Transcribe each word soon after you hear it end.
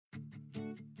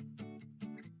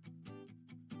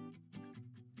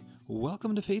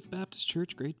Welcome to Faith Baptist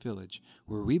Church Great Village,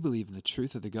 where we believe in the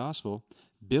truth of the gospel,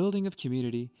 building of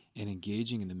community, and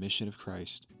engaging in the mission of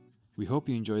Christ. We hope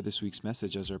you enjoy this week's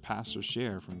message as our pastors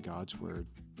share from God's Word.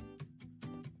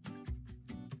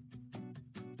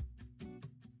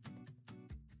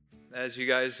 As you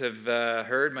guys have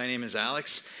heard, my name is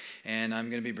Alex, and I'm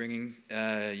going to be bringing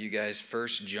you guys 1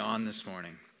 John this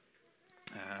morning.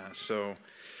 So,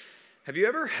 have you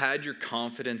ever had your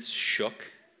confidence shook?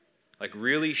 Like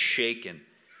really shaken?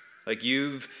 Like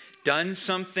you've done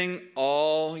something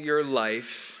all your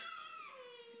life.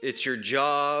 It's your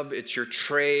job, it's your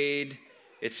trade,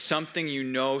 it's something you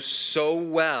know so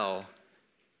well,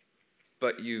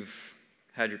 but you've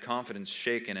had your confidence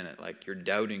shaken in it, like you're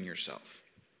doubting yourself.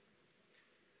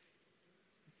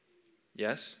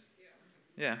 Yes?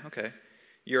 Yeah, okay.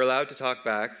 You're allowed to talk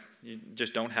back. You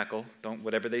just don't heckle. Don't,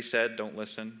 whatever they said, don't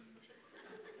listen.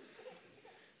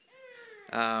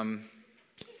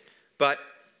 But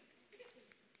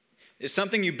it's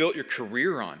something you built your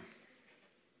career on.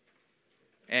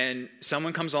 And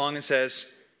someone comes along and says,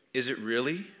 is it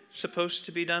really supposed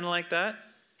to be done like that?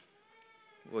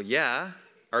 Well, yeah.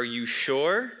 Are you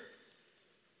sure?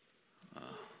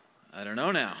 I don't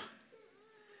know now.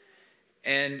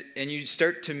 And you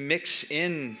start to mix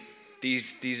in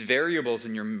these variables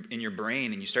in your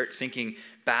brain, and you start thinking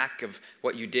back of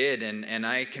what you did. And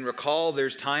I can recall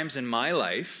there's times in my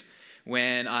life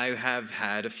when I have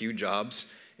had a few jobs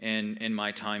in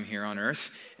my time here on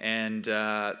earth, and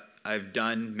I've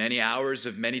done many hours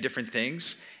of many different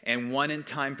things. And one in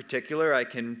time particular, I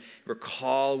can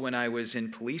recall when I was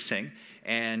in policing,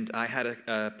 and I had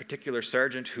a particular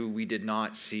sergeant who we did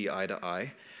not see eye to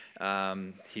eye.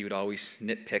 He would always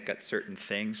nitpick at certain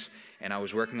things, and I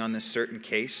was working on this certain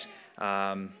case,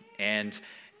 and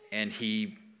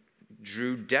he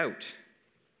drew doubt.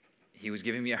 He was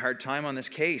giving me a hard time on this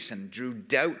case and drew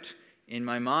doubt in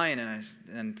my mind,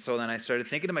 and so then I started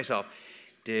thinking to myself,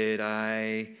 did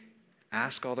I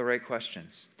ask all the right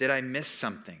questions? Did I miss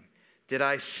something? Did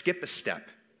I skip a step?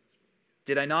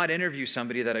 Did I not interview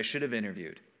somebody that I should have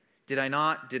interviewed? Did I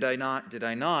not?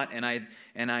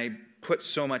 And I put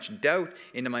so much doubt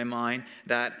into my mind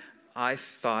that I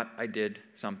thought I did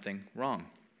something wrong,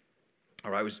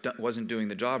 or I wasn't doing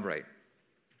the job right.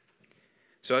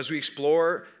 So as we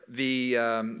explore the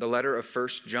letter of 1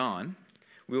 John,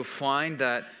 we will find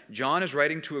that John is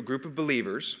writing to a group of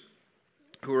believers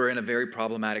who are in a very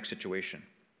problematic situation.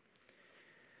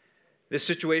 This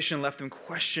situation left them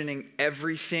questioning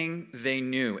everything they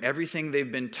knew, everything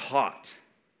they've been taught.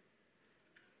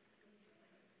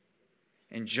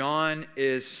 And John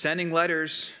is sending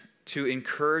letters to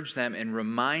encourage them and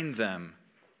remind them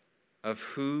of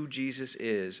who Jesus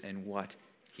is and what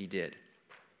he did.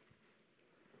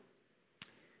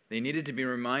 They needed to be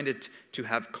reminded to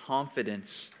have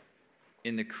confidence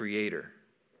in the Creator.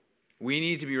 We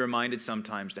need to be reminded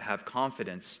sometimes to have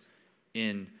confidence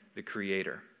in the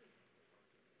Creator.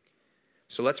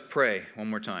 So let's pray one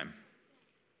more time.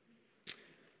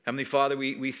 Heavenly Father,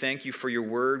 we thank you for your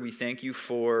word. We thank you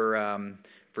for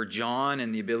John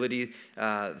and the ability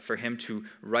for him to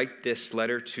write this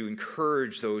letter to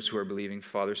encourage those who are believing,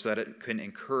 Father, so that it can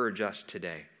encourage us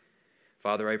today.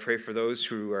 Father, I pray for those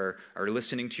who are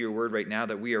listening to your word right now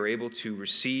that we are able to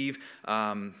receive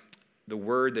the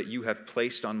word that you have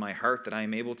placed on my heart, that I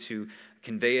am able to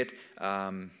convey it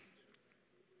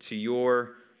to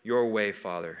your way,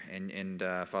 Father. And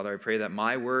Father, I pray that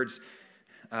my words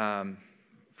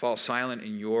fall silent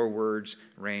and your words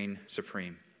reign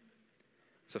supreme.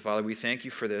 So, Father, we thank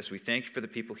you for this. We thank you for the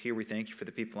people here. We thank you for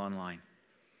the people online.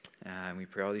 And we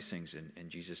pray all these things in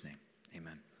Jesus' name.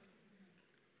 Amen.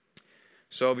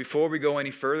 So before we go any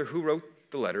further, who wrote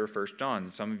the letter of 1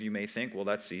 John? Some of you may think, well,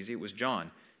 that's easy. It was John.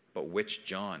 But which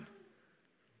John?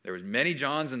 There was many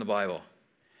Johns in the Bible.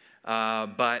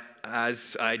 But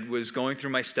as I was going through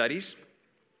my studies,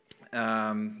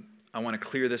 I want to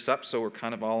clear this up so we're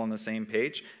kind of all on the same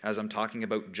page as I'm talking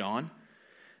about John.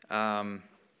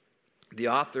 The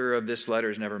author of this letter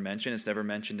is never mentioned. It's never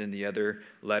mentioned in the other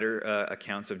letter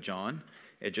accounts of John.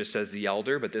 It just says the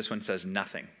elder, but this one says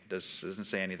nothing. Doesn't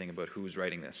say anything about who's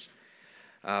writing this.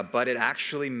 But it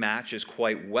actually matches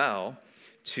quite well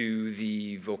to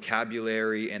the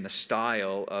vocabulary and the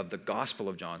style of the Gospel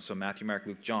of John. So Matthew, Mark,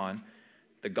 Luke, John,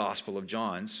 the Gospel of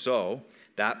John. So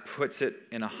that puts it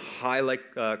in a high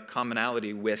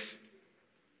commonality with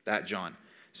that John.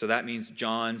 So that means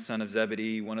John, son of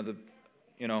Zebedee, one of the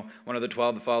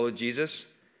 12 that followed Jesus.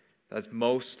 That's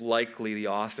most likely the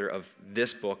author of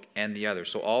this book and the other.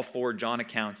 So all 4 John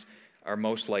accounts are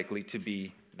most likely to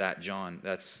be that John.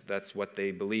 That's what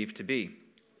they believe to be.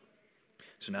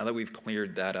 So now that we've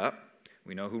cleared that up,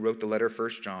 We know who wrote the letter of 1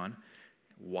 John.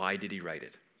 Why did he write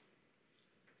it?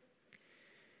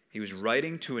 He was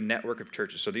writing to a network of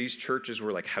churches. So these churches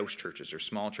were like house churches or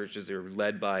small churches. They were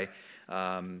led by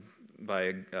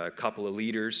a couple of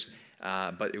leaders,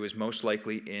 but it was most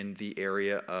likely in the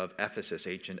area of Ephesus,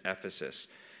 ancient Ephesus.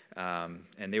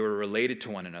 And they were related to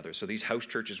one another. So these house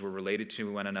churches were related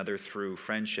to one another through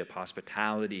friendship,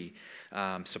 hospitality,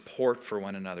 support for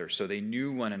one another. So they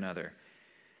knew one another.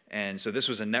 And so this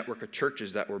was a network of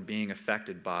churches that were being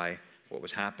affected by what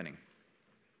was happening.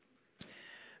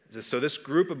 So this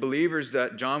group of believers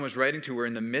that John was writing to were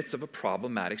in the midst of a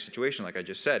problematic situation, like I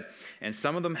just said. And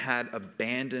some of them had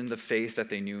abandoned the faith that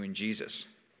they knew in Jesus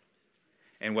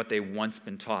and what they once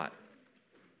been taught.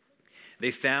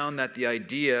 They found that the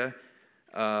idea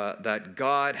that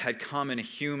God had come in a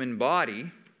human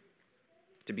body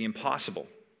to be impossible.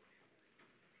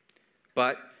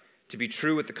 But to be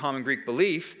true with the common Greek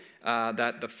belief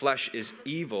that the flesh is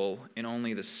evil and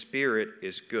only the spirit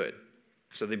is good.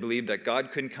 So they believed that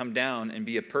God couldn't come down and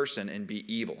be a person and be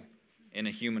evil in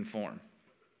a human form.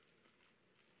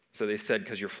 So they said,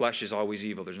 because your flesh is always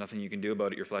evil. There's nothing you can do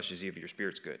about it. Your flesh is evil. Your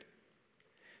spirit's good.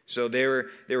 So there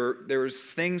was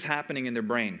things happening in their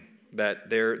brain that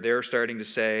they're starting to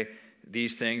say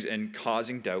these things and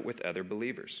causing doubt with other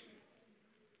believers.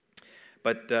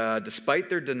 But despite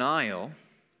their denial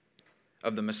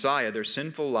of the Messiah, their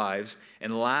sinful lives,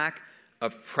 and lack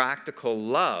of practical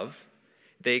love,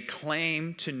 they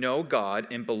claim to know God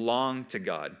and belong to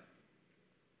God.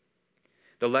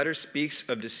 The letter speaks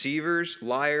of deceivers,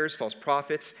 liars, false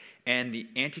prophets, and the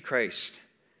Antichrist,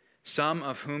 some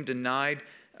of whom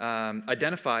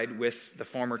identified with the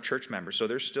former church members. So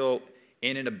they're still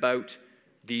in and about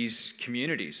these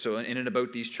communities, so in and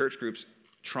about these church groups,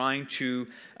 trying to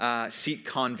seek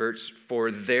converts for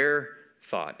their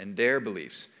thought and their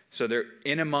beliefs. So they're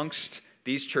in amongst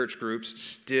these church groups,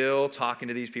 still talking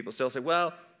to these people, still say,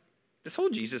 well, this whole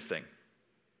Jesus thing,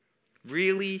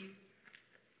 really?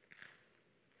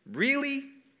 Really?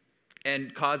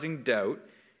 And causing doubt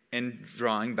and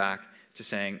drawing back to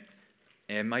saying,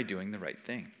 am I doing the right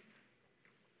thing?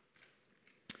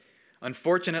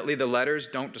 Unfortunately, the letters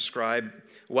don't describe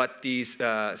what these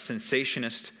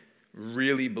cessationists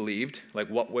really believed, like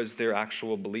what was their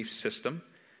actual belief system.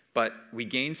 But we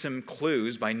gain some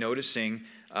clues by noticing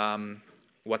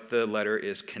what the letter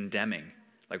is condemning,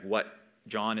 like what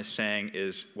John is saying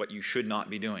is what you should not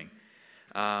be doing.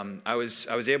 I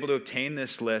was able to obtain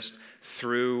this list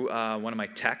through one of my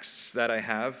texts that I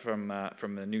have from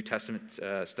the New Testament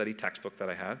study textbook that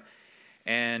I have.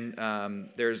 And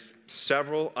there's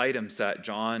several items that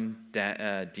John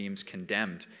deems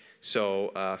condemned.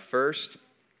 So first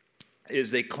is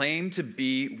they claim to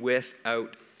be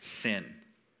without sin.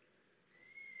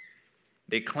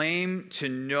 They claim to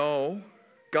know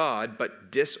God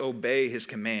but disobey his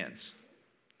commands.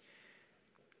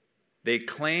 They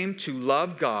claim to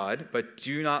love God but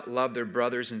do not love their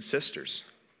brothers and sisters.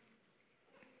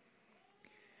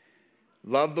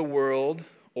 Love the world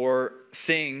or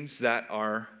things that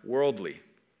are worldly.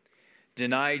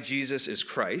 Deny Jesus is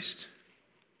Christ.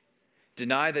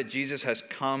 Deny that Jesus has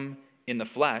come in the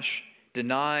flesh.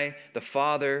 Deny the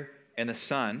Father and the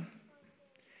Son.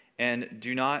 And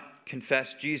do not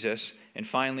confess Jesus. And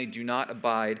finally, do not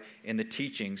abide in the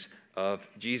teachings of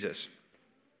Jesus.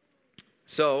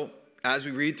 So, as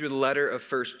we read through the letter of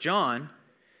 1 John,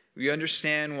 we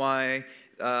understand why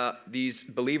these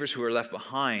believers who were left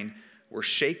behind were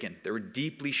shaken. They were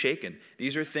deeply shaken.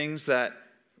 These are things that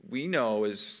we know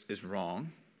is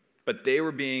wrong, but they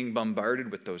were being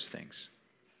bombarded with those things.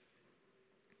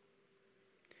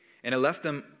 And it left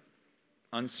them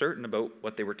uncertain about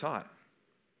what they were taught.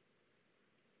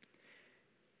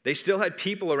 They still had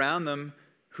people around them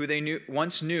who they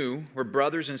once knew were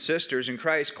brothers and sisters in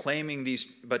Christ, claiming these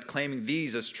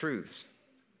as truths.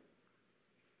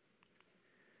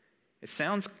 It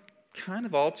sounds kind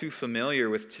of all too familiar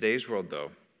with today's world,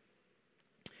 though.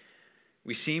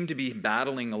 We seem to be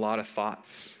battling a lot of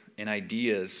thoughts and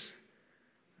ideas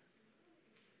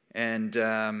and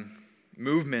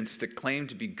movements that claim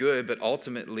to be good, but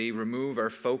ultimately remove our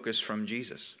focus from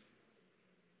Jesus.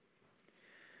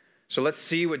 So let's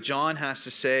see what John has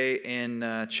to say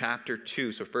in chapter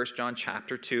 2. So 1 John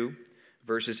chapter 2,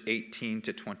 verses 18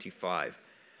 to 25.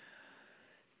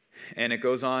 And it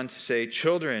goes on to say,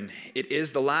 "Children, it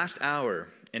is the last hour,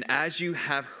 and as you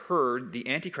have heard, the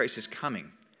Antichrist is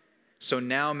coming. So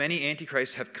now many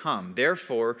Antichrists have come.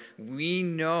 Therefore, we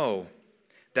know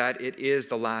that it is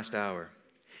the last hour.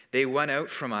 They went out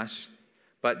from us,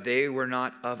 but they were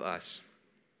not of us.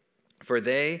 For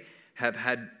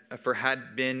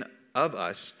had been of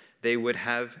us, they would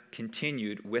have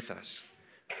continued with us.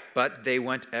 but they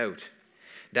went out,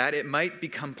 that it might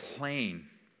become plain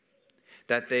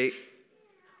that they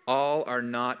all are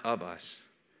not of us.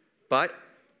 But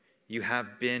you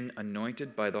have been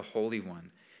anointed by the Holy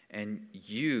One, and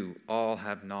you all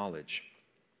have knowledge.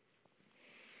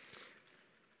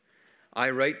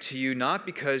 I write to you not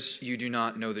because you do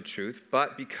not know the truth,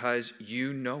 but because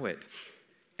you know it,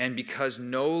 and because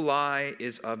no lie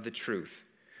is of the truth.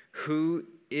 Who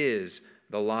is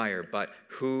the liar but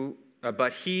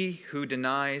he who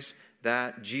denies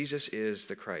that Jesus is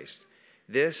the Christ?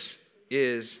 This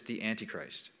is the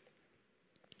Antichrist.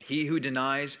 He who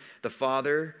denies the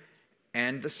Father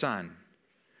and the Son.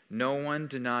 No one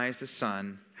denies the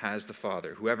Son has the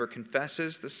Father. Whoever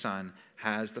confesses the Son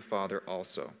has the Father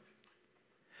also.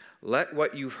 Let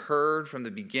what you've heard from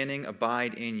the beginning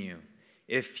abide in you.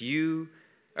 If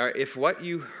what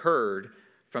you heard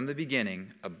from the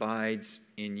beginning abides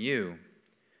in you,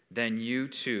 then you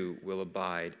too will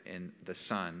abide in the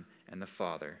Son and the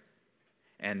Father.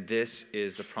 And this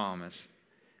is the promise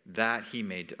that he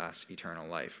made to us, eternal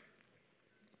life.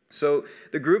 So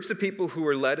the groups of people who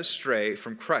were led astray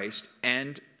from Christ,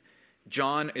 and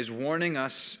John is warning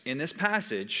us in this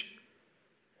passage,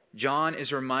 John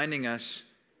is reminding us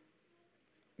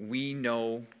we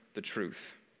know the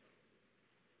truth.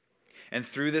 And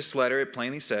through this letter, it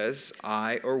plainly says,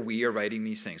 I or we are writing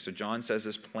these things. So John says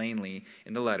this plainly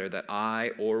in the letter, that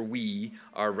I or we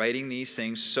are writing these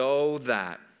things so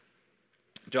that.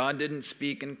 John didn't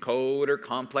speak in code or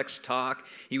complex talk.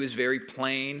 He was very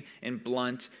plain and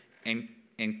blunt and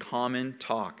common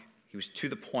talk. He was to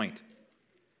the point.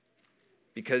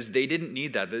 Because they didn't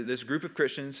need that. This group of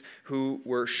Christians who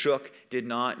were shook did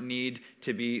not need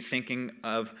to be thinking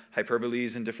of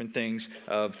hyperboles and different things,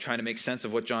 of trying to make sense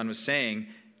of what John was saying.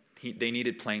 They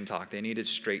needed plain talk. They needed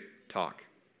straight talk.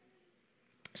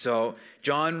 So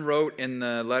John wrote in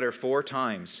the letter 4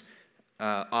 times,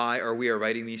 I or we are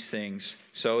writing these things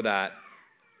so that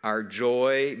our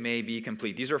joy may be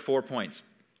complete. These are 4 points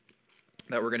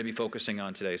that we're going to be focusing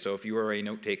on today. So if you are a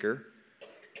note taker,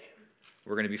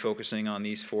 we're going to be focusing on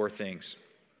these 4 things.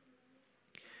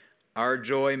 Our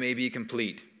joy may be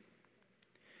complete.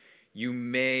 You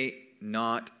may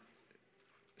not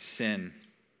sin.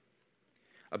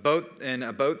 About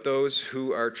those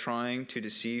who are trying to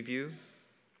deceive you,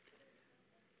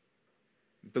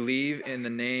 believe in the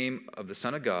name of the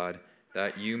Son of God,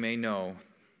 that you may know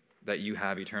that you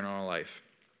have eternal life.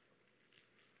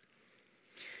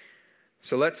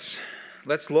 So let's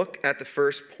look at the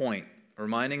first point,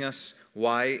 reminding us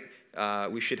why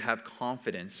we should have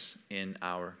confidence in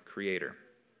our Creator.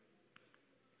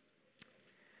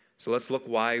 So let's look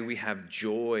why we have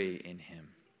joy in Him.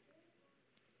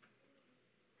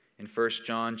 In 1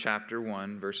 John chapter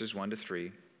 1, verses 1 to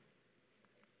 3,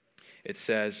 it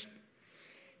says,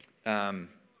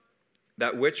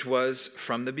 that which was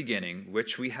from the beginning,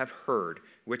 which we have heard,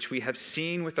 which we have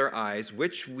seen with our eyes,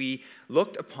 which we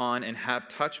looked upon and have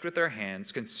touched with our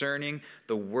hands, concerning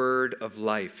the word of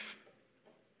life.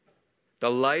 The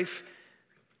life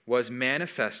was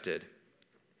manifested,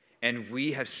 and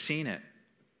we have seen it,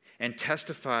 and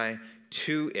testify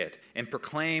to it, and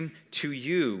proclaim to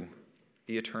you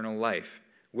the eternal life,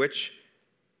 which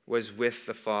was with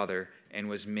the Father, and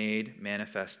was made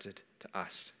manifested to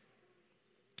us.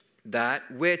 That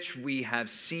which we have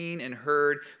seen and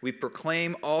heard, we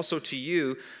proclaim also to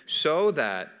you, so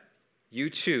that you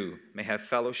too may have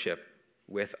fellowship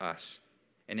with us.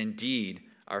 And indeed,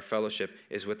 our fellowship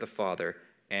is with the Father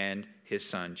and His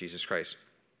Son, Jesus Christ.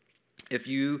 If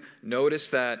you notice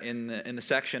that in the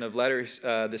section of letters,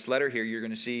 this letter here, you're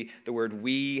going to see the word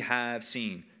 "we have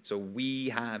seen." So we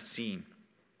have seen.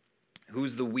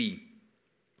 Who's the we?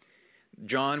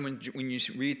 John, when you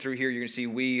read through here, you're going to see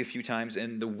we a few times,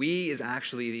 and the we is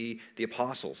actually the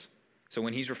apostles. So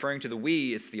when he's referring to the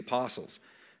we, it's the apostles.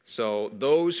 So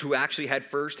those who actually had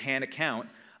first-hand account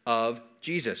of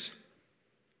Jesus.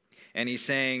 And he's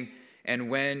saying, and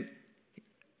when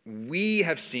we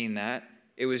have seen that,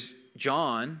 it was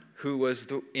John who was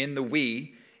in the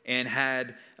we and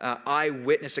had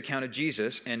eyewitness account of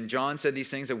Jesus. And John said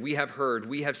these things that we have heard,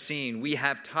 we have seen, we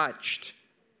have touched.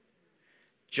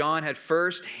 John had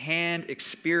first-hand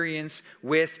experience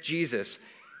with Jesus.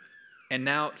 And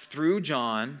now through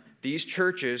John, these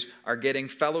churches are getting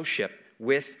fellowship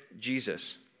with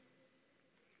Jesus.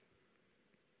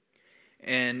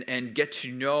 And get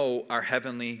to know our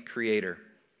heavenly Creator.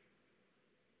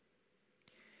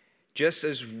 Just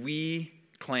as we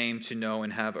claim to know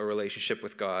and have a relationship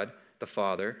with God, the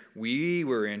Father, we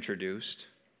were introduced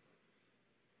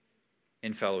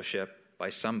in fellowship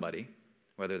by somebody,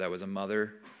 whether that was a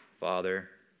mother, father,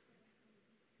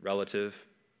 relative,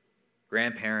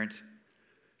 grandparent,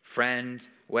 friend,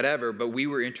 whatever, but we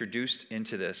were introduced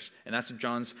into this. And that's what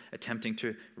John's attempting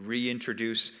to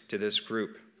reintroduce to this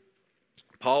group.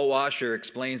 Paul Washer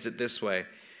explains it this way.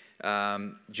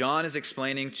 John is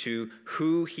explaining to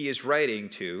who he is writing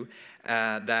to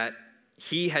that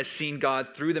he has seen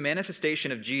God through the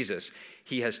manifestation of Jesus.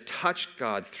 He has touched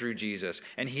God through Jesus,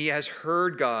 and he has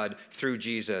heard God through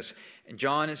Jesus. And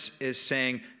John is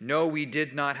saying, no, we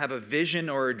did not have a vision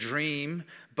or a dream,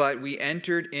 but we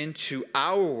entered into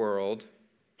our world.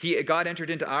 God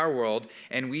entered into our world,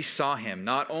 and we saw him.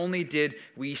 Not only did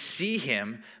we see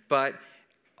him, but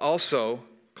also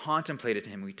contemplated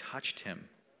him. We touched him.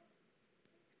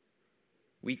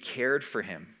 We cared for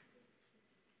him.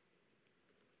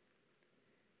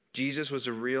 Jesus was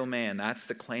a real man. That's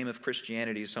the claim of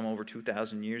Christianity some over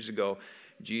 2,000 years ago.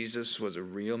 Jesus was a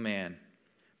real man,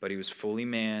 but he was fully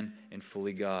man and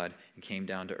fully God and came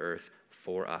down to earth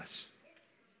for us.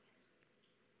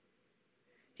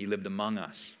 He lived among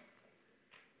us.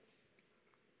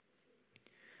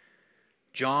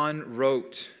 John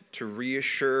wrote to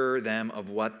reassure them of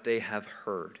what they have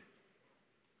heard.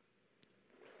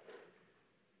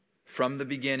 From the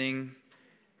beginning,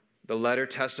 the letter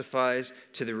testifies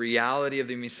to the reality of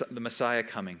the Messiah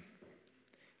coming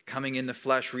in the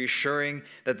flesh, reassuring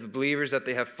that the believers that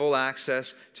they have full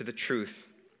access to the truth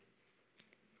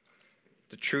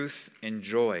and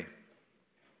joy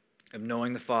of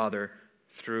knowing the Father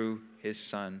through his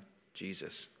Son,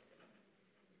 Jesus.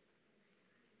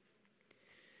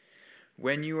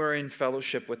 When you are in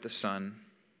fellowship with the Son,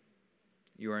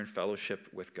 you are in fellowship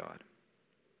with God.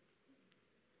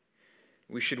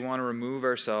 We should want to remove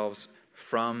ourselves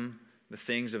from the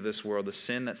things of this world, the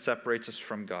sin that separates us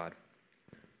from God,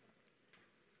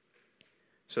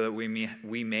 so that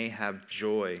we may have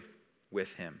joy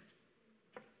with him.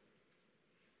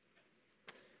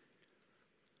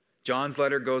 John's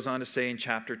letter goes on to say in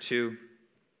chapter 2,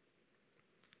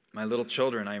 "My little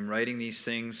children, I am writing these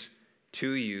things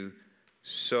to you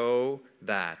so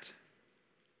that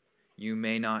you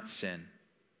may not sin.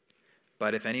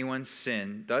 But if anyone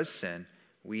does sin,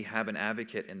 we have an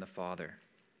advocate in the Father,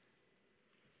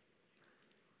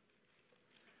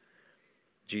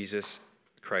 Jesus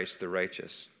Christ the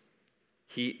righteous.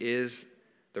 He is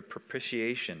the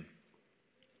propitiation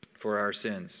for our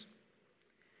sins.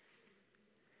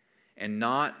 And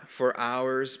not for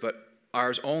ours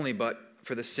only, but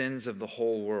for the sins of the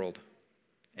whole world.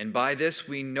 And by this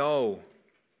we know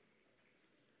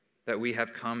that we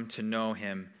have come to know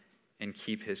him and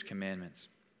keep his commandments."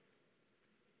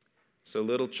 So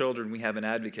little children, we have an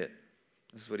advocate.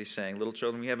 This is what he's saying. Little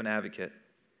children, we have an advocate.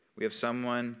 We have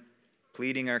someone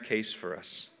pleading our case for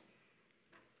us.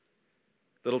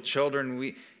 Little children,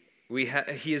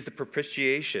 he is the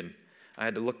propitiation. I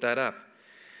had to look that up.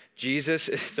 Jesus,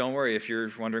 don't worry if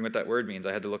you're wondering what that word means.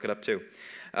 I had to look it up too.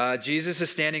 Jesus is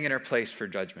standing in our place for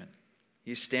judgment.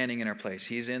 He's standing in our place.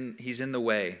 He's in the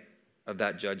way of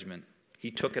that judgment. He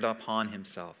took it upon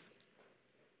himself.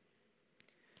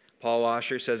 Paul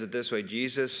Washer says it this way: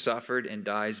 Jesus suffered and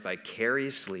dies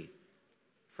vicariously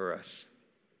for us.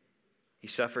 He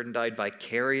suffered and died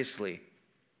vicariously.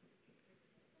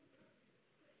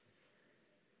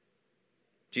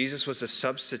 Jesus was a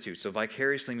substitute. So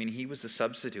vicariously meaning he was the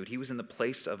substitute. He was in the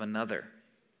place of another.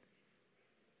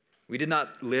 We did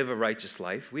not live a righteous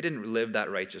life. We didn't live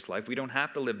that righteous life. We don't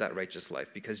have to live that righteous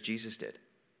life because Jesus did.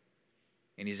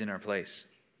 And he's in our place.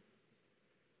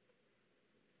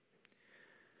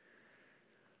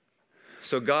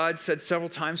 So God said several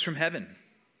times from heaven,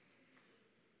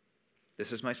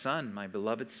 "This is my Son, my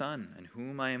beloved Son, in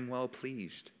whom I am well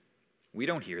pleased." We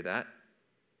don't hear that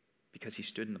because he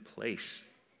stood in the place.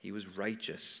 He was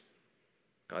righteous.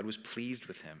 God was pleased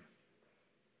with him.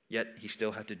 Yet he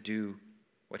still had to do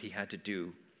what he had to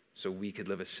do so we could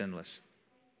live a sinless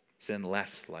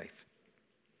life.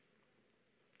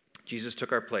 Jesus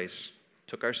took our place,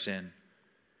 took our sin,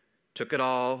 took it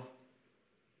all,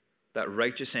 that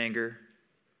righteous anger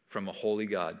from a holy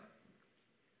God,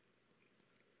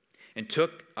 and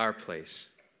took our place.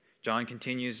 John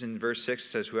continues in verse 6,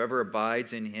 says, "Whoever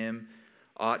abides in him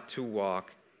ought to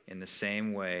walk in the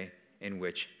same way in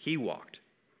which he walked."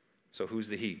 So who's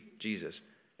the he? Jesus.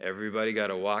 Everybody got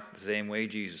to walk the same way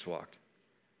Jesus walked.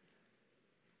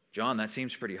 John, that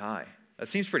seems pretty high. That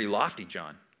seems pretty lofty,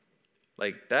 John.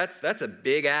 Like, that's a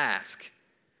big ask.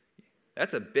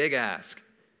 That's a big ask.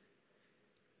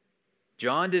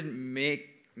 John didn't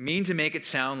mean to make it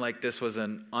sound like this was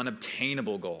an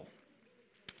unobtainable goal.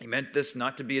 He meant this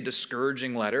not to be a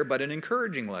discouraging letter, but an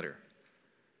encouraging letter.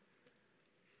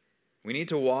 We need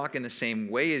to walk in the same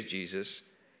way as Jesus,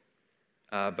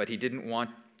 but he didn't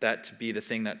want that to be the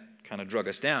thing that kind of drug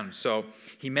us down. So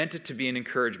he meant it to be an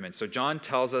encouragement. So John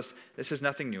tells us, this is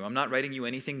nothing new. I'm not writing you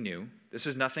anything new. This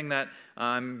is nothing that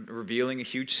I'm revealing a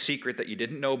huge secret that you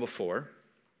didn't know before.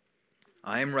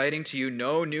 I am writing to you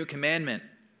no new commandment.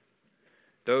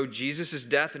 Though Jesus'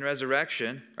 death and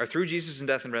resurrection, or through Jesus'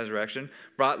 death and resurrection,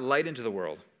 brought light into the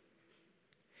world.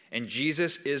 And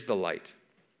Jesus is the light.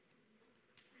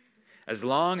 As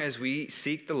long as we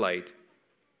seek the light,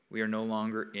 we are no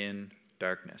longer in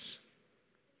darkness.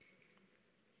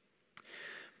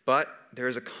 But there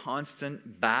is a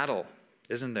constant battle,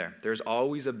 isn't there? There's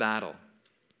always a battle.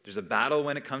 There's a battle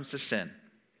when it comes to sin.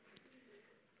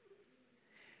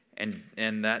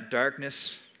 And that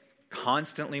darkness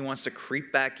constantly wants to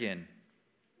creep back in.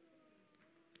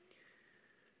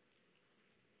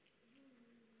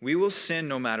 We will sin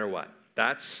no matter what.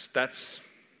 That's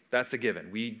a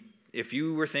given. If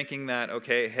you were thinking that,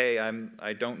 okay, hey,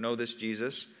 I don't know this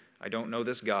Jesus, I don't know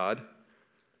this God,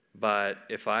 but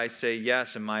if I say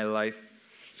yes in my life,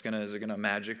 is it gonna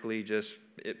magically just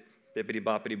bippity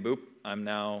boppity boop? I'm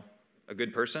now a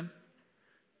good person?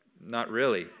 Not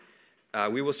really.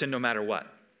 We will sin no matter what.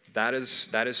 That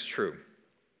is true.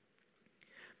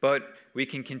 But we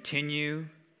can continue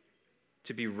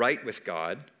to be right with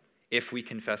God if we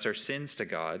confess our sins to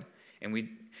God and we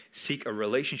seek a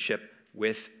relationship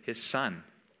with his Son.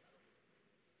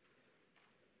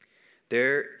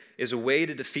 There is a way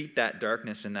to defeat that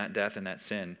darkness and that death and that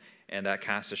sin and that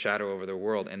casts a shadow over the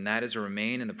world, and that is to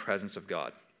remain in the presence of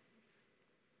God.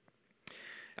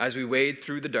 As we wade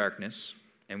through the darkness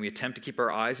and we attempt to keep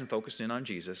our eyes and focus in on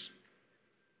Jesus,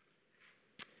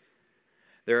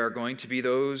 there are going to be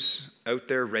those out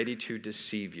there ready to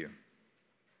deceive you.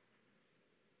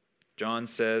 John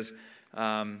says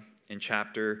in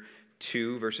chapter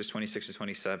 2, verses 26 to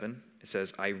 27, it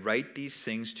says, I write these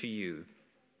things to you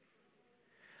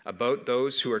about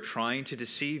those who are trying to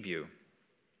deceive you.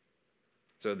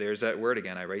 So there's that word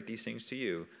again. I write these things to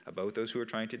you about those who are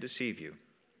trying to deceive you.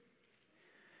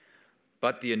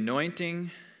 But the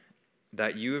anointing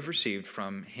that you have received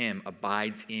from him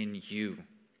abides in you.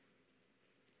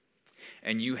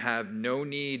 And you have no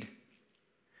need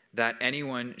that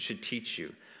anyone should teach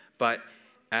you. But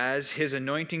as his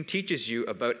anointing teaches you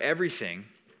about everything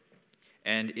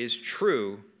and is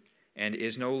true and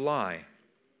is no lie,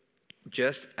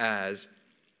 just as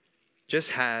it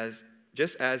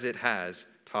has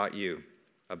taught you,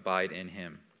 abide in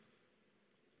him.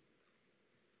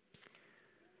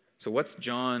 So what's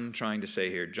John trying to say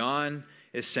here? John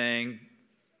is saying,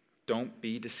 don't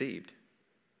be deceived.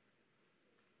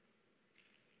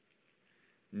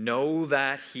 Know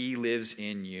that he lives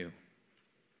in you.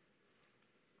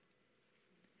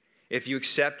 If you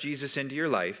accept Jesus into your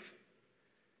life,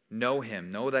 know him.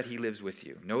 Know that he lives with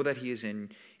you. Know that he is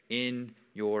in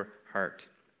your heart,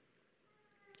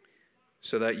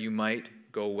 so that you might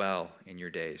go well in your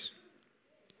days.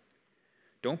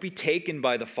 Don't be taken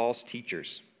by the false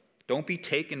teachers. Don't be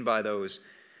taken by those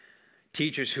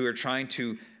teachers who are trying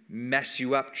to mess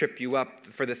you up, trip you up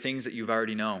for the things that you've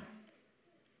already known.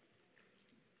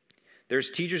 There's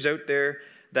teachers out there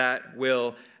that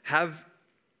will have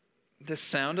the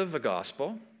sound of the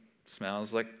gospel,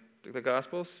 smells like the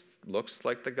gospel, looks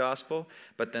like the gospel,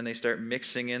 but then they start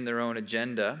mixing in their own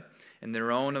agenda and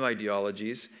their own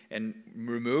ideologies and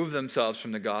remove themselves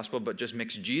from the gospel, but just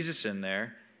mix Jesus in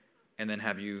there and then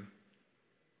have you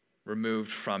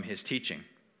removed from his teaching.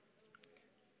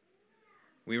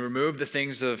 We remove the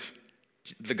things of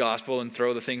the gospel and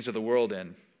throw the things of the world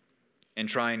in and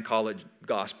try and call it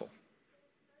gospel.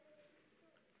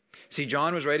 See,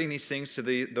 John was writing these things to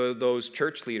those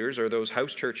church leaders or those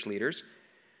house church leaders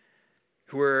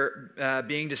who were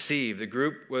being deceived. The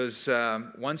group was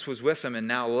once was with them and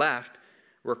now left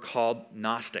were called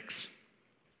Gnostics.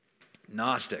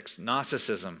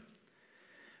 Gnosticism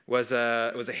was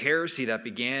a heresy that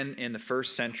began in the 1st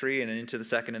century and into the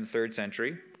 2nd and 3rd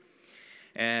century.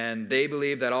 And they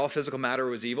believed that all physical matter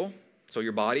was evil, so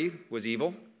your body was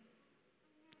evil.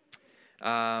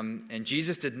 And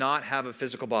Jesus did not have a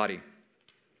physical body,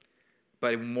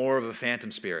 but more of a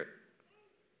phantom spirit.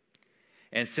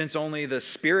 And since only the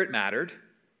spirit mattered,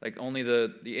 like only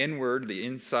the inward, the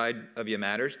inside of you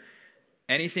matters,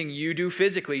 anything you do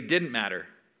physically didn't matter.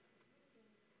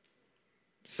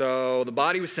 So the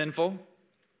body was sinful.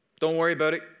 Don't worry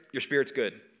about it. Your spirit's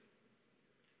good.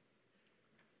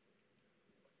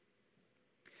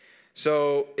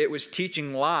 So it was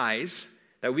teaching lies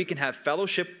that we can have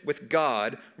fellowship with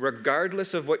God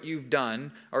regardless of what you've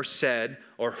done or said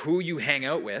or who you hang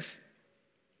out with.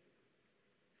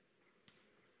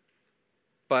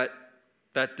 But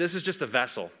that this is just a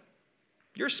vessel.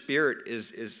 Your spirit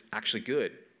is actually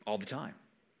good all the time.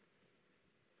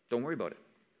 Don't worry about it.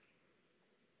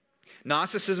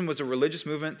 Gnosticism was a religious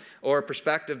movement or a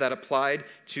perspective that applied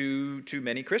to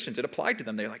many Christians. It applied to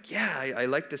them. They're like, yeah, I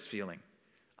like this feeling.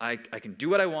 I can do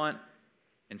what I want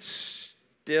and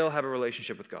still have a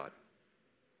relationship with God.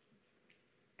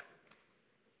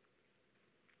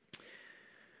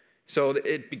 So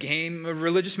it became a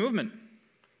religious movement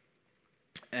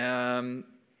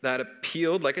that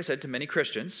appealed, like I said, to many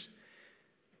Christians.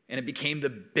 And it became the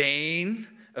bane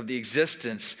of the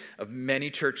existence of many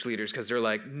church leaders because they're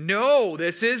like, no,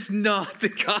 this is not the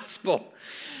gospel.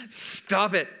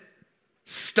 Stop it.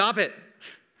 Stop it.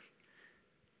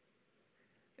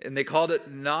 And they called it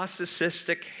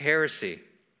Gnosticistic heresy.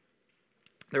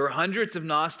 There were hundreds of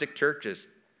Gnostic churches.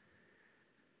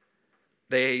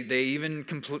 They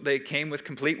came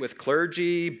complete with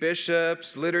clergy,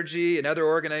 bishops, liturgy, and other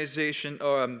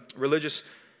religious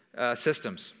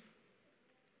systems.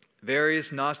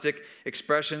 Various Gnostic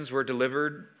expressions were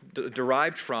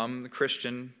derived from the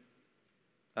Christian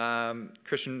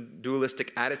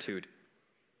dualistic attitude.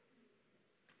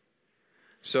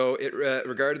 So it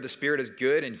regarded the spirit as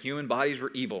good and human bodies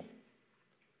were evil.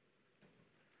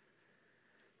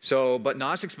 But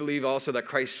Gnostics believe also that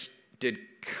Christ did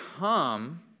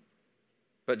come,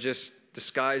 but just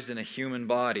disguised in a human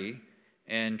body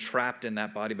and trapped in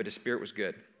that body, but his spirit was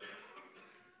good.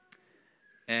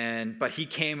 But he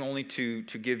came only to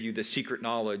give you the secret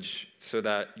knowledge so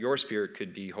that your spirit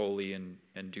could be holy and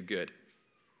do good.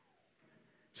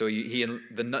 So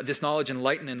this knowledge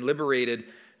enlightened and liberated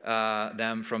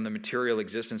them from the material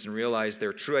existence and realized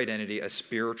their true identity as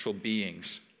spiritual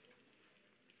beings.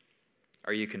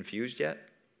 Are you confused yet?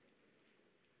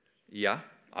 Yeah,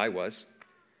 I was.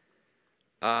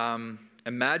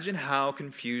 Imagine how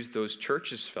confused those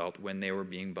churches felt when they were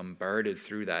being bombarded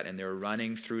through that and they were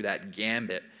running through that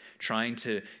gambit, trying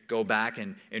to go back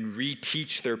and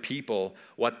reteach their people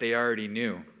what they already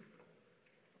knew.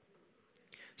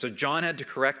 So John had to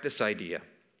correct this idea.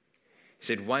 He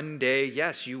said, one day,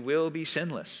 yes, you will be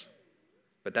sinless,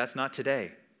 but that's not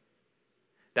today.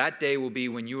 That day will be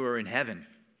when you are in heaven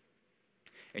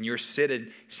and you're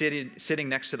sitting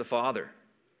next to the Father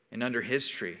and under his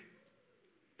tree.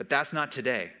 But that's not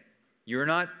today. You're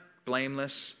not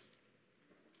blameless.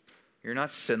 You're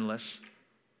not sinless.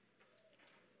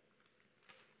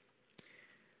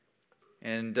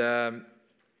 And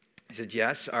he said,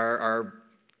 yes, our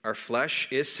flesh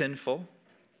is sinful,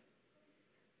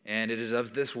 and it is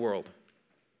of this world.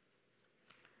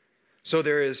 So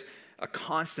there is a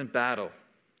constant battle.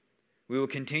 We will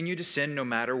continue to sin no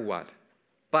matter what,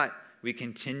 but we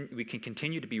can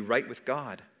continue to be right with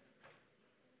God.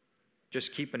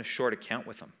 Just keeping a short account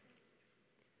with him.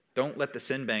 Don't let the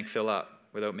sin bank fill up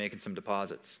without making some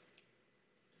deposits.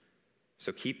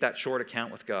 So keep that short account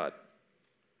with God.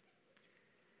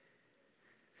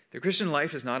 The Christian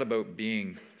life is not about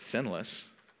being sinless.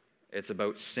 It's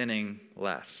about sinning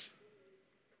less.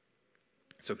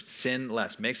 So sin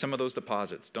less. Make some of those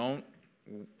deposits. Don't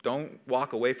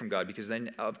walk away from God, because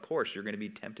then, of course, you're going to be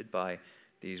tempted by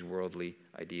these worldly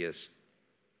ideas.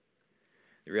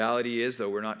 The reality is, though,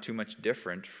 we're not too much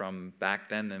different from back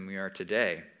then than we are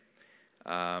today.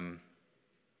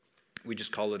 We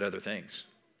just call it other things.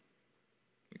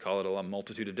 We call it a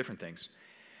multitude of different things.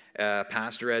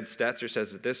 Pastor Ed Stetzer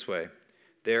says it this way: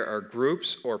 there are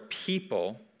groups or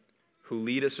people who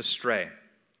lead us astray,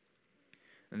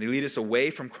 and they lead us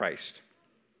away from Christ.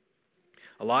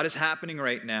 A lot is happening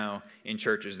right now in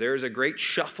churches. There is a great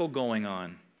shuffle going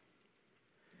on.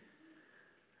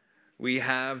 We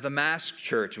have the masked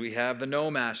church, we have the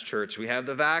no-mask church, we have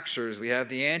the vaxxers, we have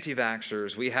the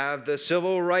anti-vaxxers, we have the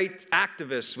civil rights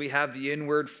activists, we have the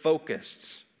inward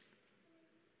focused.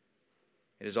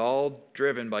 It is all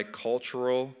driven by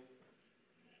current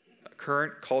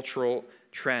cultural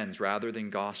trends rather than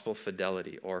gospel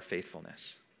fidelity or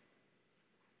faithfulness.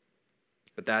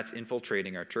 But that's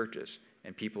infiltrating our churches,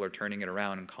 and people are turning it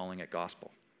around and calling it gospel.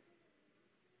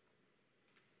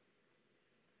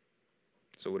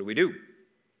 So what do we do?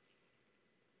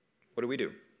 What do we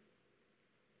do?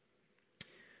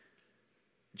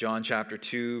 John chapter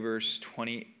 2, verse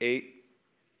 28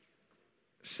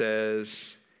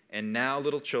 says, "And now,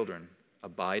 little children,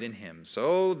 abide in him,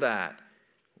 so that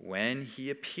when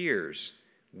he appears,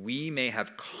 we may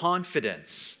have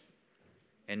confidence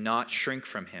and not shrink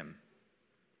from him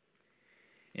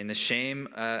in the shame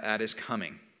at his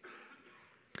coming.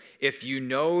 If you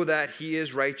know that he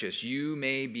is righteous, you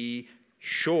may be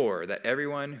sure that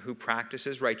everyone who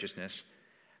practices righteousness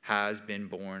has been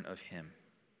born of him."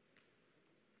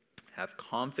 Have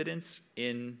confidence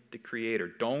in the Creator.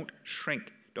 Don't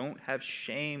shrink. Don't have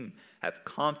shame. Have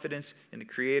confidence in the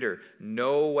Creator.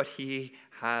 Know what He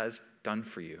has done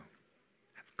for you.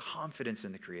 Have confidence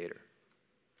in the Creator.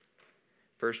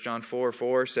 1 John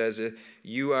 4:4 says,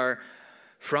 you are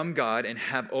from God and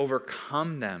have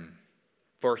overcome them.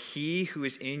 For he who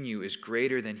is in you is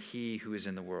greater than he who is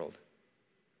in the world.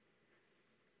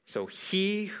 So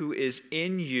he who is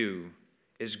in you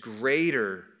is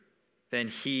greater than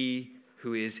he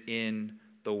who is in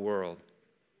the world.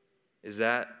 Is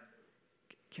that,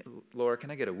 Laura,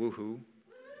 can I get a woohoo?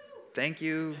 Thank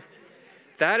you.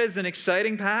 That is an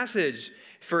exciting passage.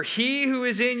 For he who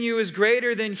is in you is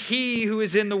greater than he who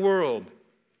is in the world.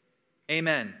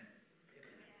 Amen.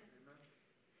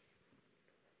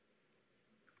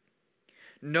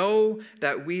 Know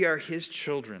that we are his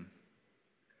children.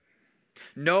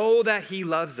 Know that he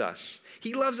loves us.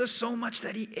 He loves us so much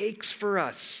that he aches for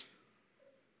us.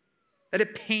 That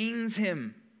it pains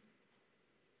him.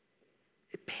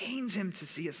 It pains him to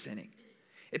see us sinning.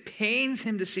 It pains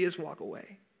him to see us walk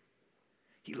away.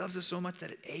 He loves us so much that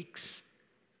it aches.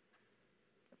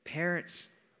 Parents,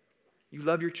 you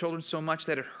love your children so much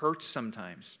that it hurts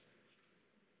sometimes.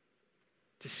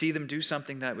 To see them do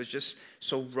something that was just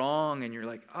so wrong, and you're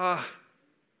like,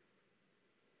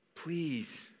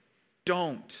 please,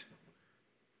 don't.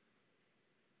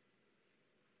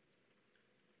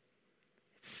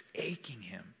 It's aching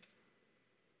him.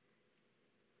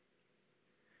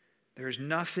 There is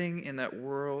nothing in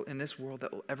this world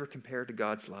that will ever compare to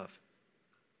God's love.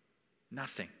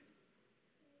 Nothing.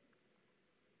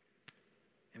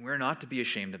 And we're not to be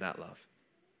ashamed of that love.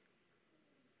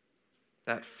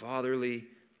 That fatherly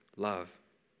love.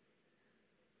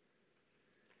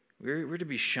 We're to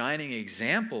be shining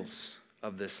examples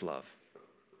of this love.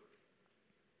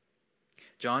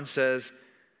 John says,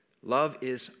 love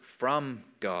is from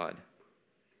God,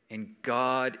 and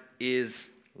God is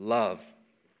love.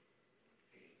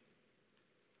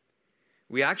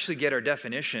 We actually get our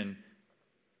definition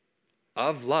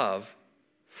of love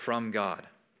from God.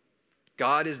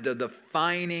 God is the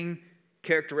defining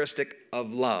characteristic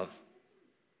of love.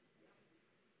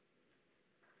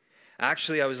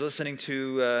 Actually, I was listening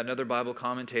to another Bible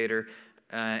commentator,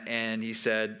 and he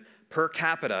said, per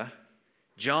capita,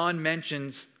 John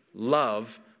mentions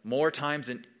love more times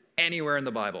than anywhere in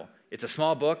the Bible. It's a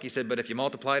small book, he said, but if you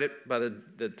multiplied it by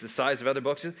the size of other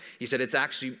books, he said it's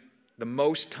actually the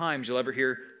most times you'll ever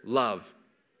hear love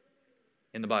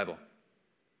in the Bible.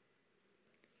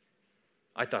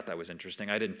 I thought that was interesting.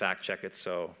 I didn't fact check it,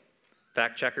 so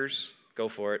fact checkers, go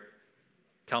for it.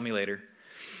 Tell me later.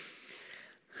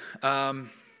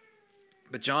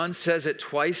 But John says it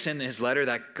twice in his letter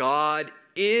that God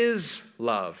is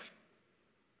love.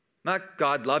 Not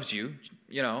God loves you,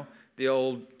 the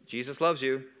old Jesus loves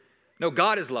you. No,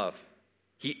 God is love.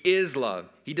 He is love.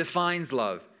 He defines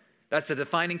love. That's the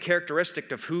defining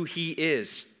characteristic of who he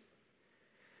is.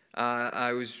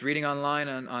 I was reading online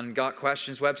on Got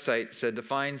Questions website. It said the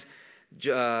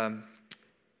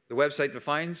website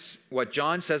defines what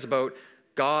John says about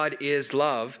God is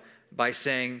love by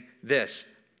saying this: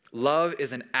 love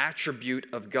is an attribute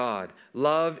of God.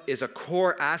 Love is a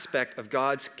core aspect of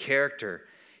God's character,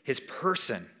 his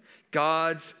person.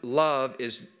 God's love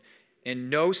is in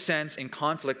no sense in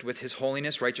conflict with his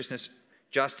holiness, righteousness,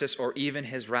 justice, or even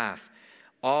his wrath.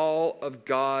 All of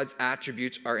God's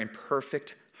attributes are in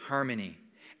perfect harmony.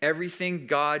 Everything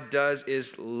God does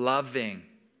is loving,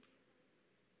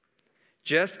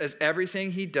 just as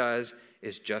everything he does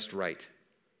is just right.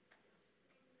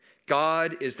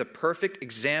 God is the perfect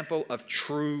example of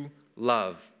true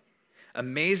love.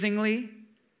 Amazingly,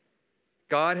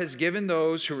 God has given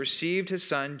those who received his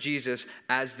Son, Jesus,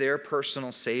 as their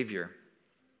personal Savior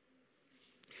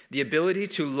the ability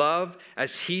to love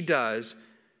as he does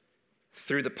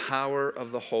through the power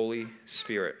of the Holy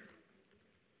Spirit.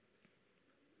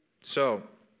 So,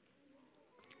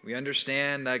 we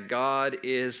understand that God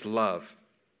is love,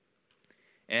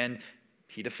 and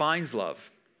he defines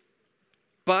love.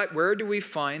 But where do we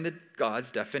find God's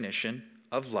definition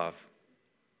of love?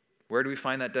 Where do we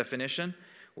find that definition?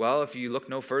 Well, if you look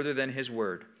no further than his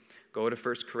word, go to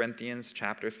 1 Corinthians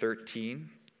chapter 13,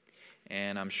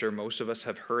 and I'm sure most of us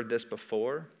have heard this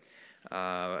before.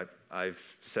 I've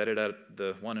said it at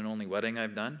the one and only wedding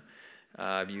I've done.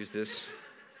 I've used this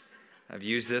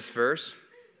verse.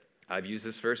 I've used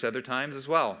this verse other times as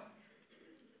well.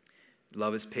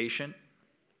 Love is patient.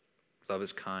 Love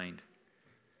is kind.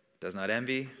 Does not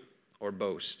envy or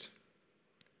boast.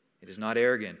 It is not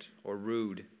arrogant or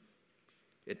rude.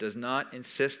 It does not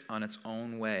insist on its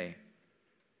own way.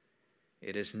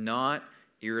 It is not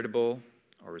irritable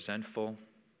or resentful.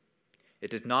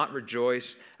 It does not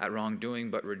rejoice at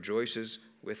wrongdoing, but rejoices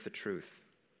with the truth.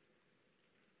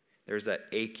 There's that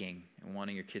aching and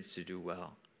wanting your kids to do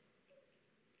well.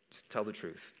 Just tell the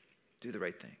truth. Do the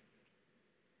right thing.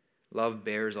 Love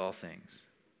bears all things,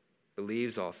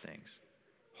 believes all things,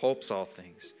 hopes all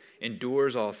things,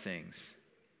 endures all things.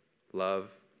 Love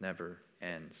never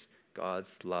ends.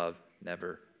 God's love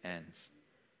never ends.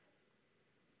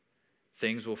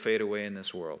 Things will fade away in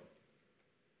this world,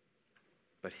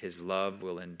 but his love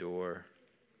will endure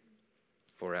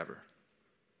forever.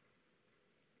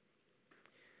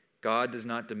 God does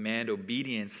not demand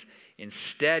obedience.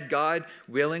 Instead, God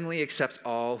willingly accepts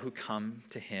all who come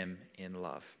to him in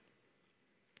love.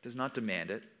 He does not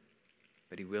demand it,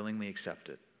 but he willingly accepts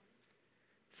it.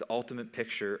 It's the ultimate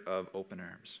picture of open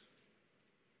arms.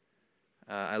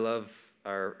 I love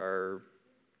our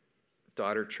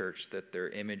daughter church, that their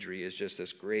imagery is just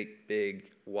this great,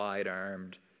 big,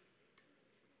 wide-armed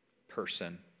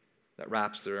person that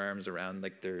wraps their arms around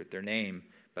like their name.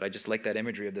 But I just like that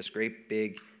imagery of this great,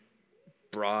 big,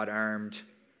 broad-armed,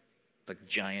 like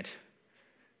giant,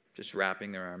 just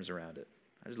wrapping their arms around it.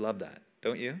 I just love that,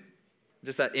 don't you?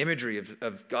 Just that imagery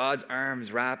of God's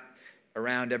arms wrapped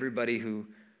around everybody who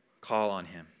call on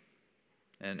him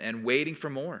and waiting for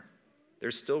more.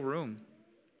 There's still room.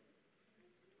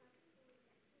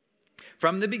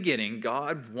 From the beginning,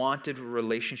 God wanted a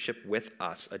relationship with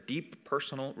us, a deep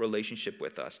personal relationship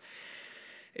with us.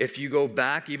 If you go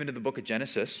back even to the book of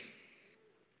Genesis,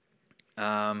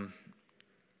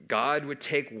 God would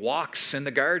take walks in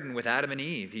the garden with Adam and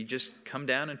Eve. He'd just come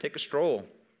down and take a stroll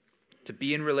to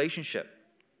be in relationship.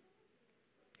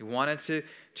 He wanted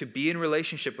to be in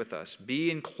relationship with us, be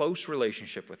in close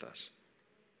relationship with us.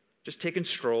 Just taking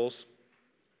strolls,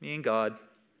 me and God,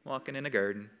 walking in a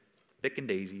garden, picking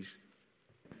daisies.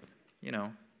 You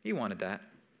know, he wanted that.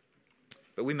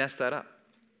 But we messed that up.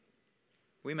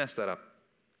 We messed that up.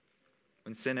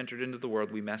 When sin entered into the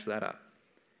world, we messed that up.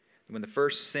 When the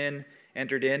first sin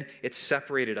entered in, it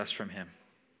separated us from him.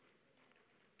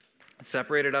 It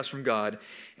separated us from God.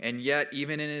 And yet,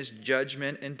 even in his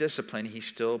judgment and discipline, he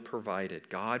still provided.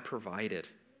 God provided.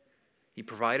 He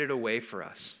provided a way for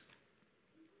us.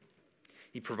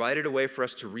 He provided a way for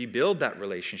us to rebuild that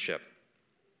relationship.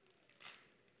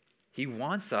 He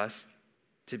wants us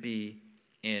to be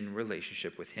in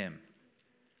relationship with him.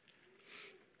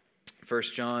 1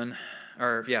 John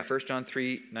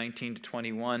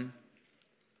 3:19-21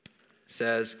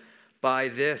 says, "By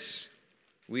this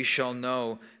we shall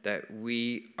know that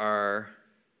we are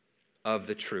of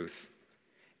the truth,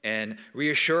 and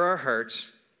reassure our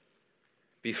hearts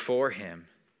before him.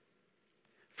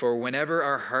 For whenever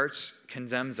our hearts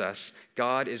condemns us,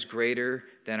 God is greater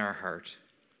than our heart,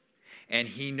 and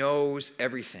he knows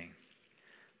everything.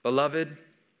 Beloved,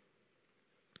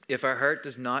 if our heart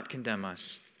does not condemn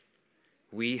us,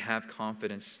 we have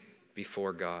confidence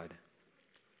before God."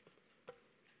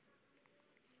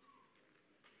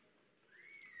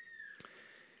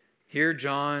 Here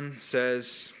John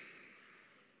says,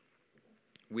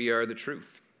 we are the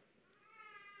truth.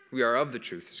 We are of the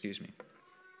truth, excuse me.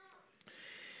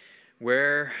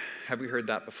 Where have we heard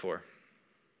that before?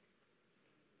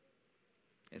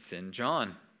 It's in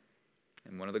John.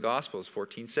 In one of the Gospels,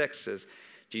 14:6 says,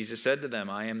 Jesus said to them,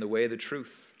 "I am the way, the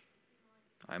truth.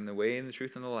 I am the way and the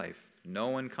truth and the life. No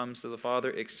one comes to the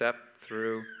Father except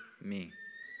through me."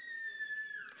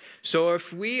 So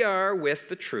if we are with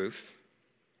the truth,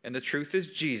 and the truth is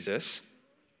Jesus,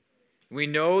 we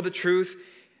know the truth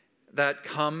that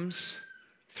comes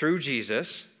through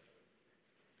Jesus,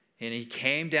 and he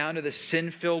came down to the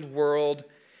sin-filled world,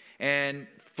 and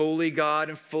fully God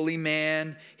and fully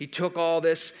man, he took all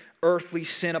this earthly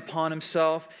sin upon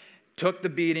himself, took the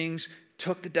beatings,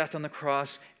 took the death on the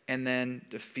cross, and then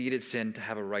defeated sin to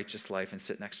have a righteous life and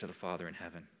sit next to the Father in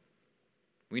heaven.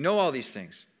 We know all these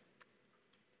things.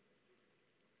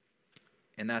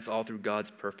 And that's all through God's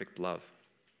perfect love.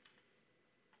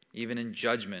 Even in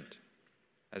judgment,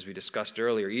 as we discussed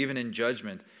earlier, even in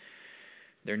judgment,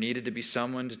 there needed to be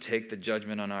someone to take the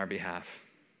judgment on our behalf.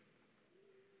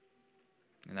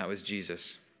 And that was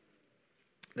Jesus.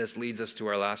 This leads us to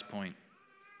our last point.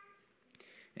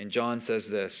 And John says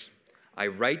this, "I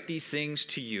write these things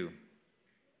to you.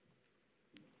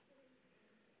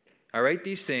 I write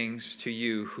these things to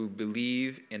you who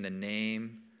believe in the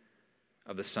name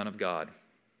of the Son of God."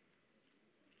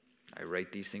 I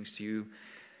write these things to you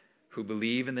who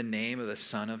believe in the name of the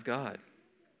Son of God,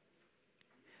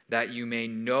 that you may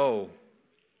know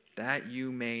that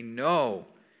you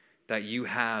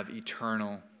have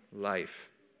eternal life.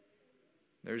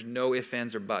 There's no ifs,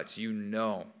 ands, or buts. You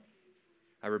know.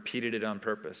 I repeated it on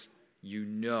purpose. You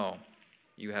know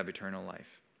you have eternal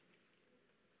life.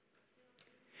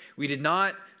 We did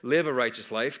not live a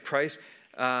righteous life. Christ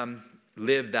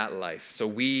lived that life, so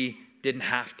we didn't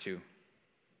have to.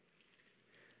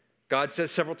 God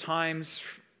says several times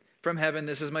from heaven,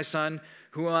 "This is my Son,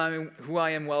 who I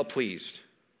am well pleased."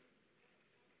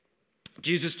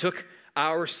 Jesus took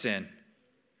our sin,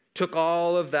 took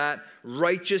all of that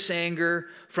righteous anger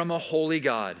from a holy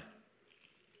God,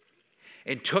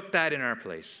 and took that in our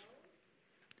place.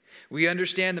 We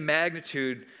understand the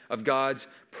magnitude of God's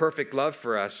perfect love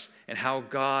for us and how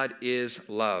God is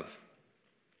love.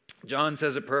 John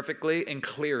says it perfectly and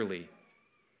clearly.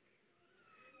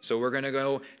 So we're going to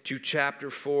go to chapter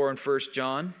 4 in 1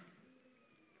 John,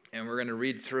 and we're going to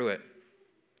read through it.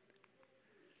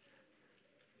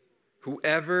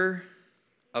 Whoever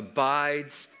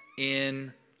abides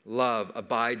in love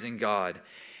abides in God,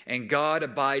 and God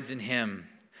abides in him.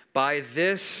 By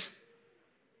this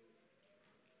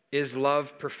is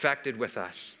love perfected with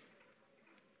us,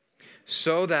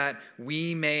 so that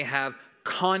we may have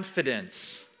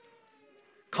confidence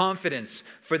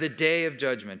for the day of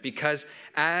judgment, because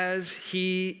as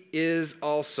he is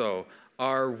also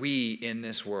are we in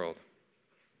this world.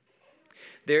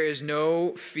 There is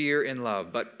no fear in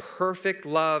love, but perfect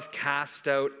love casts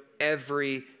out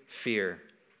every fear.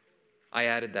 I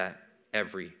added that,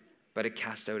 every, but it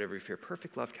casts out every fear.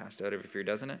 Perfect love casts out every fear,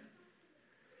 doesn't it?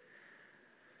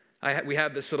 We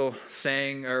have this little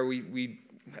saying, or we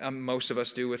most of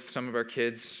us do with some of our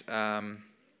kids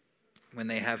when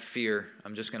they have fear.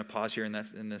 I'm just going to pause here in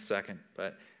this second,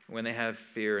 but when they have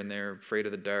fear and they're afraid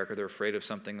of the dark or they're afraid of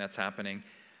something that's happening,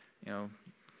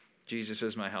 Jesus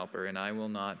is my helper, and I will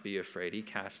not be afraid. He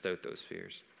casts out those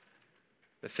fears.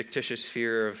 The fictitious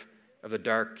fear of the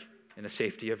dark and the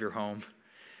safety of your home.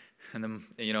 And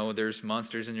there's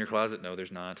monsters in your closet. No,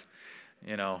 there's not.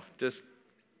 Just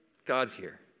God's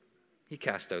here. He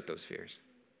casts out those fears.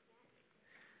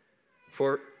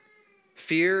 For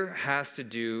fear has to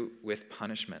do with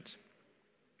punishment.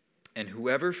 And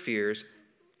whoever fears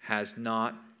has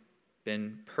not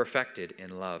been perfected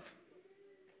in love.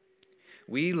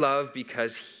 We love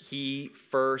because he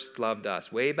first loved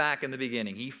us. Way back in the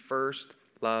beginning, he first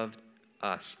loved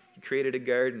us. He created a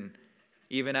garden.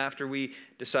 Even after we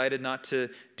decided not to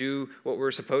do what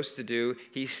we're supposed to do,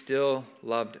 he still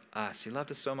loved us. He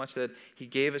loved us so much that he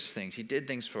gave us things. He did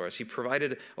things for us. He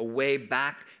provided a way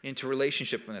back into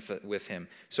relationship with him.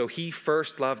 So he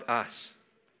first loved us.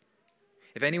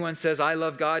 If anyone says, "I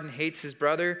love God," and hates his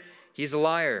brother, he's a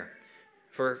liar.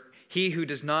 For he who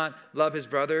does not love his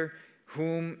brother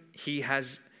whom he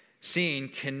has seen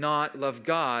cannot love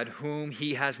God whom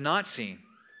he has not seen.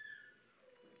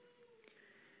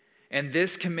 And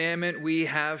this commandment we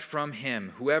have from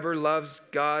him: whoever loves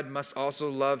God must also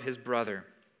love his brother.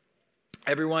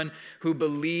 Everyone who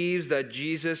believes that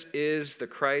Jesus is the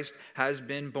Christ has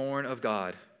been born of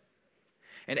God.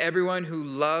 And everyone who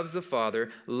loves the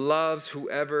Father loves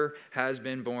whoever has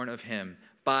been born of him.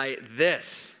 By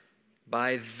this,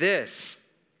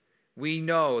 we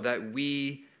know that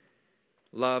we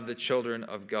love the children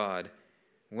of God,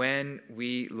 when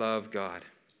we love God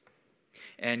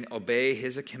and obey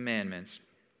his commandments.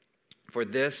 For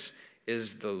this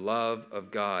is the love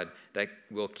of God, that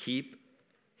will keep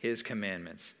his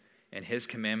commandments, and his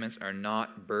commandments are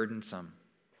not burdensome.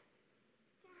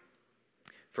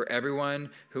 For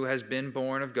everyone who has been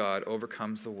born of God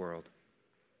overcomes the world.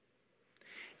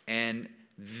 And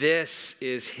this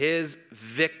is his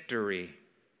victory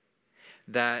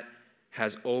that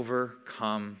has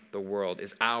overcome the world,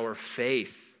 is our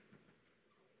faith.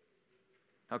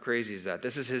 How crazy is that?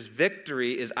 This is his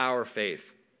victory, is our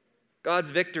faith.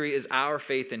 God's victory is our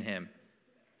faith in him.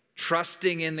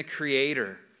 Trusting in the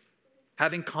Creator,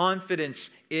 having confidence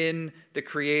in the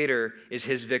Creator is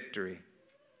his victory.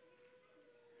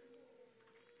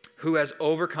 Who has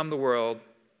overcome the world,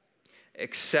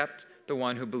 except the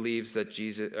one who believes that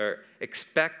Jesus, or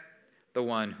expect the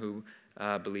one who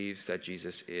believes that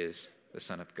Jesus is the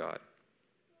Son of God.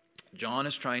 John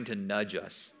is trying to nudge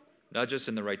us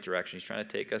in the right direction. He's trying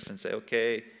to take us and say,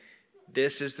 okay,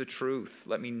 this is the truth.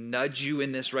 Let me nudge you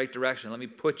in this right direction. Let me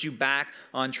put you back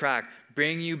on track.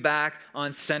 Bring you back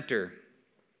on center.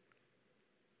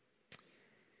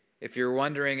 If you're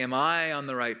wondering, am I on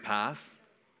the right path?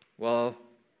 Well,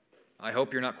 I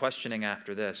hope you're not questioning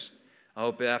after this. I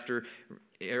hope after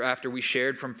we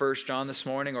shared from 1 John this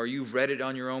morning, or you've read it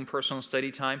on your own personal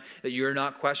study time, that you're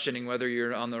not questioning whether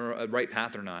you're on the right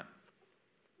path or not.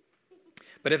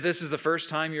 But if this is the first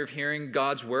time you're hearing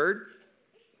God's word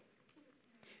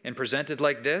and presented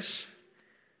like this,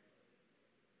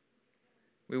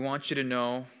 we want you to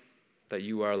know that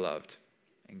you are loved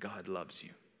and God loves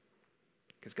you,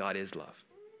 because God is love.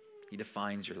 He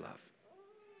defines your love.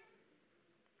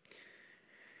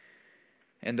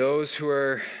 And those who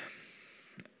are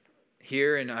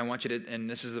here, and I want you to, and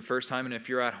this is the first time, and if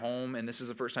you're at home and this is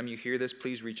the first time you hear this,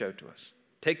 please reach out to us.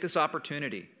 Take this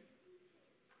opportunity.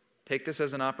 Take this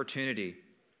as an opportunity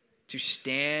to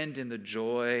stand in the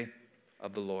joy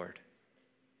of the Lord.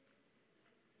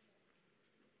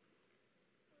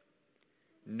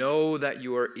 Know that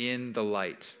you are in the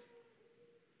light.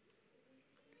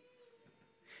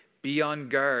 Be on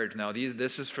guard. Now,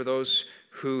 this is for those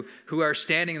who are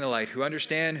standing in the light, who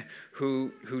understand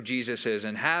who Jesus is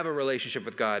and have a relationship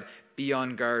with God. Be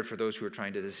on guard for those who are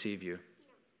trying to deceive you.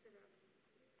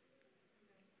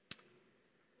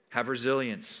 Have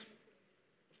resilience.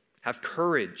 Have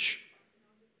courage.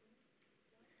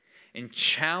 And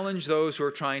challenge those who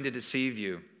are trying to deceive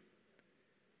you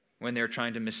when they're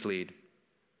trying to mislead.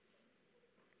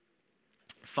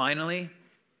 Finally,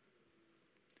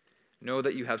 know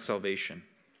that you have salvation.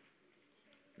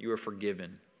 You are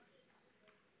forgiven.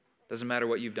 Doesn't matter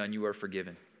what you've done, you are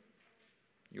forgiven.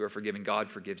 You are forgiven.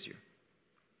 God forgives you.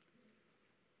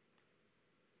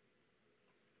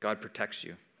 God protects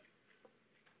you.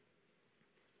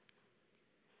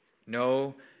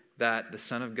 Know that the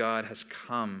Son of God has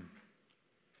come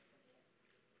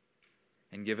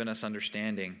and given us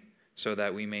understanding so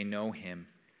that we may know him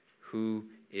who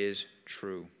is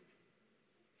true.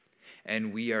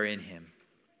 And we are in him.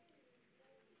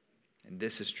 And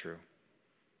this is true.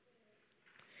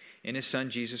 In his Son,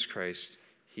 Jesus Christ,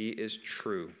 he is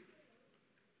true.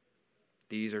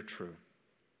 These are true.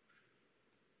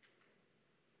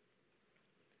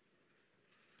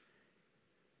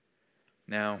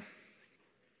 Now,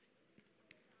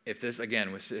 if this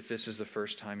is the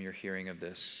first time you're hearing of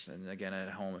this, and again at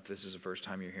home, if this is the first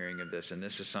time you're hearing of this, and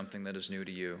this is something that is new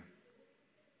to you,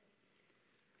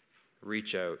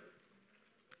 reach out,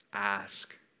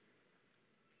 ask,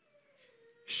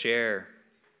 share.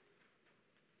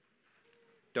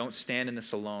 Don't stand in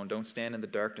this alone. Don't stand in the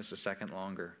darkness a second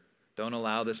longer. Don't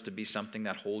allow this to be something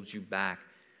that holds you back.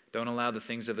 Don't allow the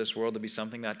things of this world to be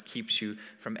something that keeps you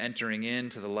from entering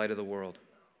into the light of the world.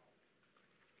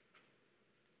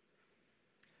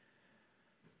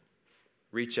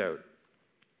 Reach out.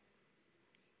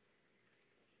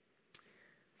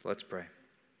 Let's pray.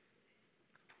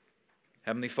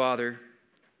 Heavenly Father,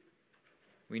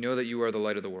 we know that you are the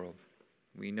light of the world.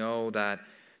 We know that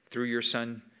through your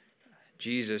Son,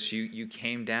 Jesus, you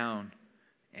came down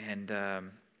and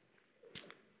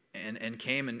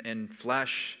came in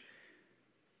flesh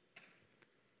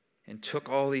and took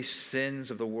all these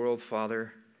sins of the world,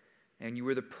 Father, and you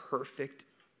were the perfect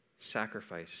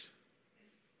sacrifice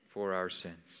for our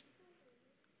sins.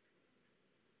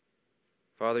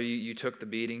 Father, you took the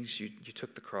beatings, you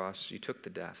took the cross, you took the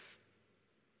death,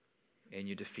 and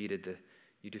you defeated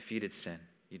sin,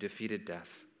 you defeated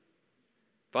death.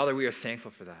 Father, we are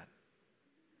thankful for that.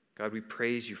 God, we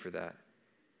praise you for that.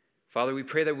 Father, we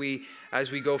pray that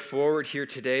as we go forward here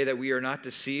today, that we are not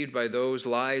deceived by those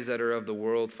lies that are of the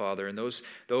world, Father, and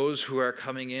those who are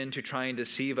coming in to try and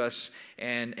deceive us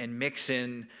and mix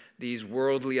in these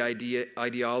worldly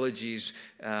ideologies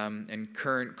and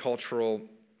current cultural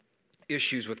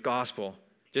issues with gospel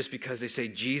just because they say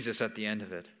Jesus at the end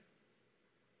of it.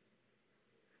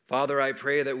 Father, I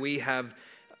pray that we have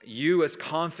you as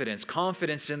confidence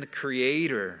in the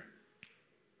Creator.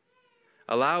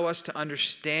 Allow us to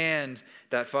understand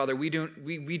that, Father, we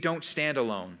don't stand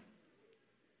alone.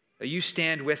 That you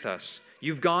stand with us.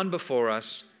 You've gone before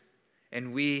us,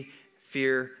 and we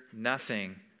fear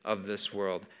nothing of this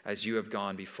world as you have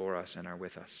gone before us and are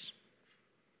with us.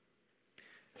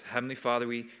 So, Heavenly Father,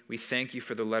 we thank you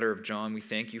for the letter of John. We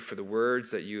thank you for the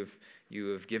words that you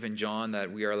have given John,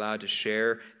 that we are allowed to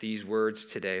share these words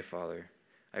today, Father.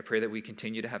 I pray that we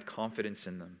continue to have confidence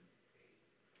in them.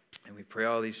 And we pray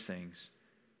all these things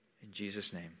in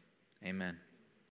Jesus' name. Amen.